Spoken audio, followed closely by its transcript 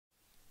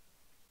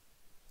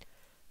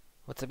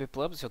What's up,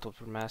 people? It's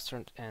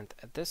YourTotalWarMaster, and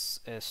this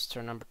is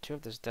turn number 2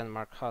 of this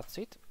Denmark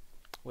Hotseat,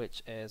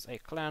 which is a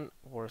clan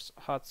wars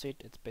Hotseat.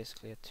 It's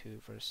basically a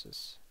 2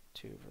 versus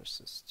 2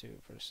 versus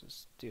 2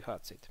 versus 2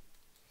 Hotseat.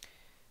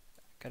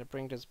 Gotta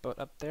bring this boat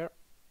up there,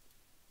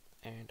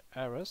 and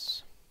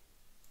arrows.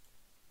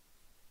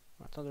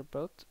 Another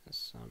boat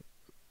is some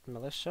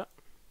militia.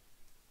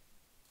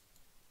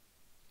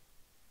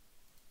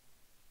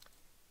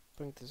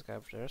 Bring this guy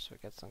over there so we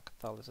get some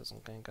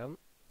Catholicism going on.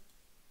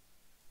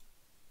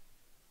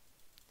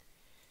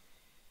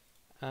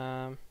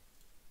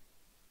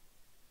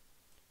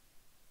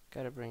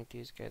 Gotta bring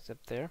these guys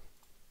up there.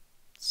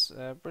 It's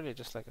really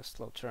just like a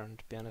slow turn,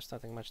 to be honest,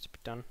 nothing much to be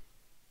done.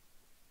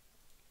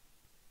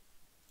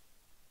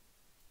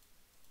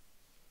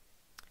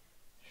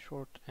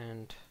 Short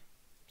and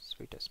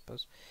sweet, I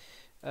suppose.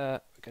 We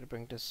gotta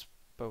bring this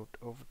boat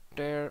over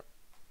there.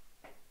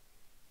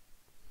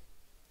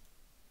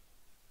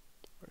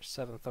 We're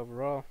 7th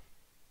overall,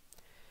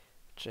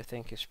 which I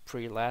think is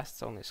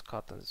pre-last. Only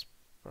Scotland is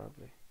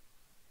probably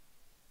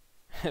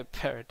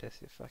Paradise,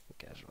 you fucking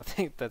casual. I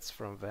think that's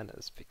from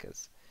Venice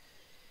because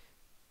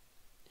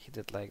he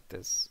did like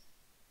this.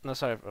 No,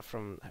 sorry,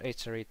 from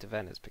HRE to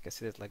Venice because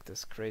he did like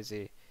this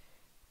crazy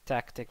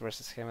tactic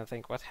versus him. I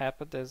think what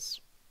happened is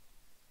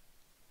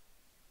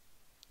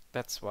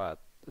that's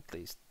what at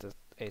least the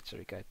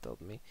HRE guy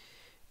told me.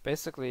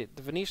 Basically,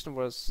 the Venetian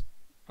was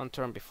on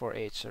turn before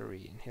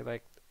HRE, and he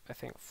like I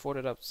think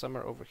forted up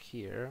somewhere over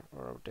here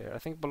or over there. I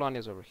think Bologna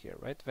is over here,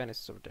 right?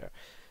 Venice is over there.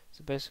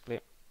 So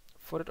basically,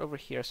 footed over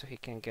here so he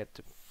can get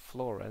to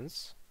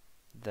Florence,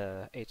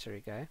 the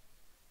HRE guy.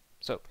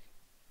 So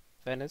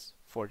Venice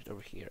forted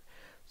over here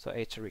so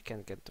HRE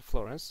can get to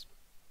Florence,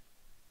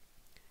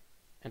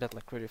 and that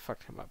like really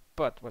fucked him up.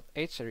 But what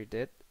HRE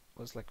did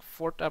was like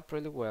fort up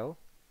really well,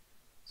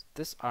 so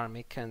this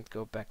army can't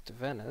go back to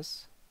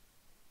Venice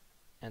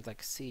and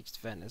like sieged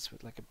Venice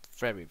with like a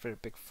very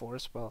big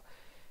force, while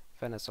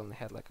Venice only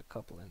had like a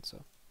couple in,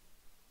 so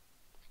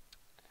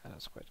that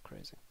was quite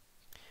crazy.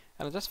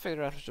 And I just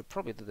figured out I should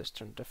probably do this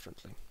turn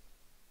differently.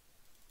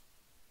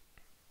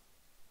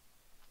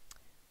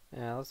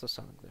 Yeah, let's do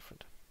something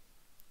different.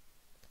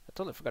 I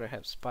totally forgot I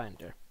have spine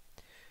there,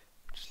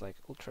 which is like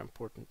ultra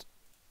important.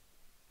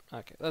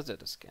 Okay, let's do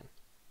this again.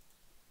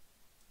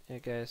 Yeah,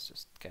 guys,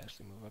 just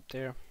casually move up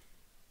there.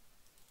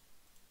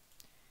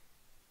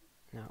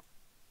 Now,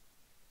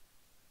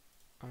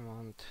 I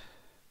want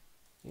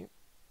you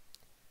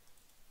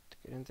to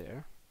get in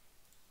there.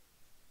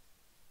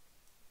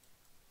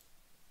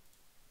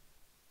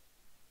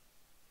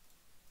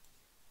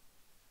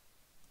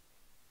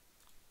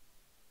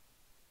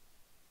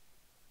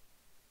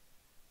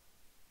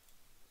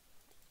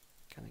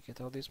 Can I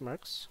get all these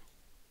mercs?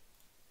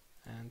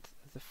 And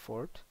the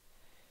fort.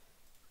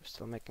 We're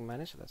still making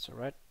money, so that's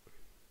alright.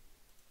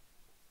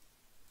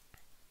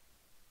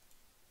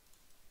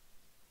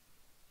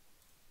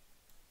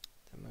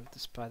 Then move the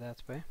spy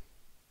that way.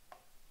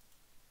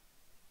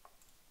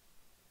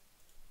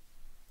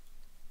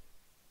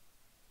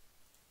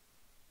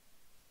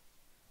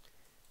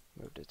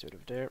 Move this dude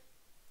over there.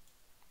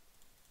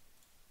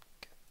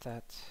 Get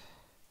that.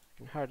 I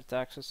can hide the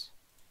taxes.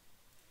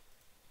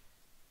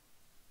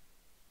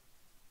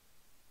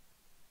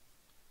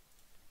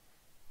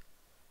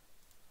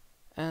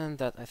 And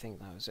that, I think,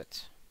 now is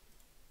it.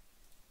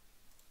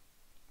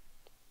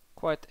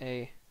 Quite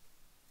a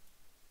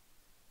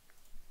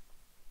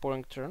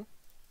boring turn,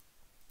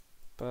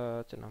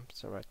 but you know,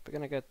 it's alright. We're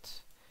gonna try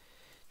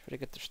to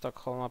get to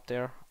Stockholm up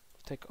there,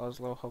 take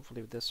Oslo,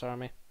 hopefully with this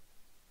army.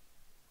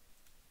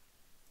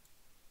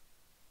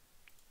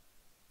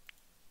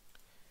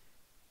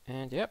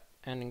 And yep,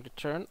 ending the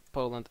turn.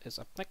 Poland is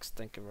up next.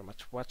 Thank you very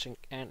much for watching,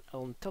 and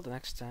until the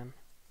next time,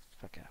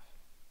 fuck off.